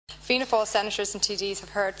Fianna Fáil senators and TDs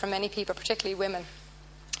have heard from many people, particularly women,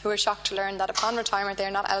 who are shocked to learn that upon retirement they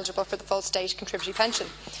are not eligible for the full state contributory pension.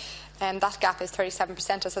 That gap is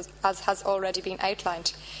 37%, as has already been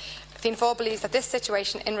outlined. Fianna Fáil believes that this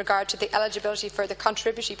situation in regard to the eligibility for the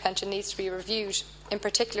contributory pension needs to be reviewed, in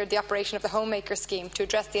particular the operation of the homemaker scheme, to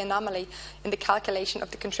address the anomaly in the calculation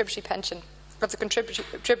of the contributory pension.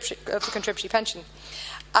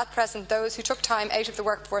 At present, those who took time out of the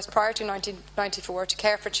workforce prior to 1994 to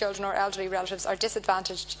care for children or elderly relatives are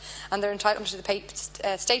disadvantaged, and their entitlement to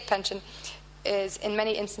the state pension is, in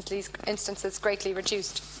many instances, greatly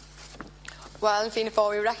reduced. While in Fianna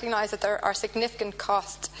Fáil we recognise that there are significant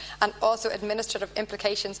costs and also administrative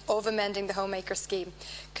implications of amending the homemaker scheme,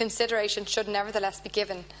 consideration should nevertheless be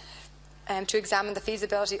given to examine the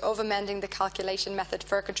feasibility of amending the calculation method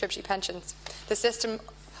for contributory pensions. The system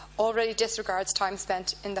already disregards time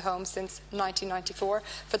spent in the home since 1994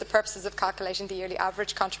 for the purposes of calculating the yearly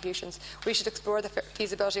average contributions. We should explore the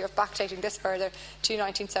feasibility of backdating this further to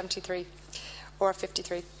 1973 or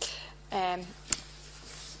 53.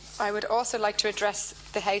 I would also like to address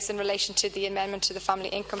the House in relation to the amendment to the Family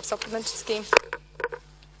Income Supplement Scheme.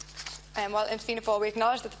 While in Fianna Fáil we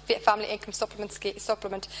acknowledge that the Family Income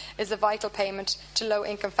Supplement is a vital payment to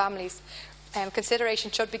low-income families,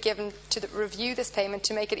 consideration should be given to review this payment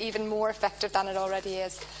to make it even more effective than it already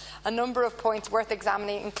is. A number of points worth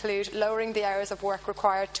examining include lowering the hours of work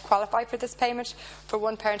required to qualify for this payment for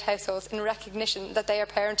one-parent households, in recognition that they are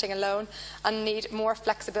parenting alone and need more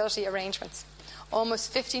flexibility arrangements.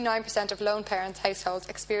 Almost 59% of lone parent households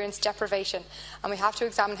experience deprivation, and we have to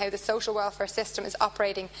examine how the social welfare system is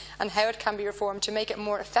operating and how it can be reformed to make it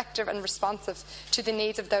more effective and responsive to the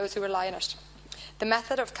needs of those who rely on it. The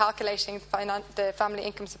method of calculating the family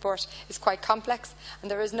income support is quite complex,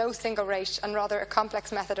 and there is no single rate, and rather a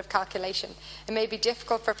complex method of calculation. It may be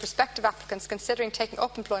difficult for prospective applicants considering taking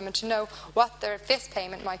up employment to know what their FIS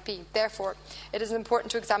payment might be. Therefore, it is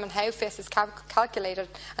important to examine how FIS is calculated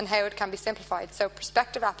and how it can be simplified, so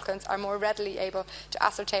prospective applicants are more readily able to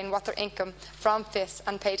ascertain what their income from FIS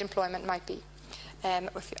and paid employment might be.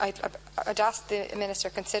 I'd ask the Minister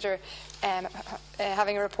to consider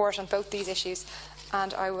having a report on both these issues,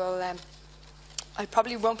 and I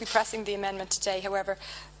probably won't be pressing the amendment today. However,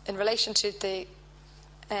 in relation to the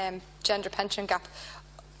gender pension gap,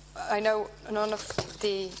 I know none of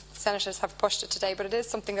the senators have pushed it today, but it is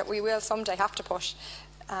something that we will someday have to push,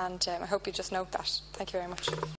 and I hope you just note that. Thank you very much.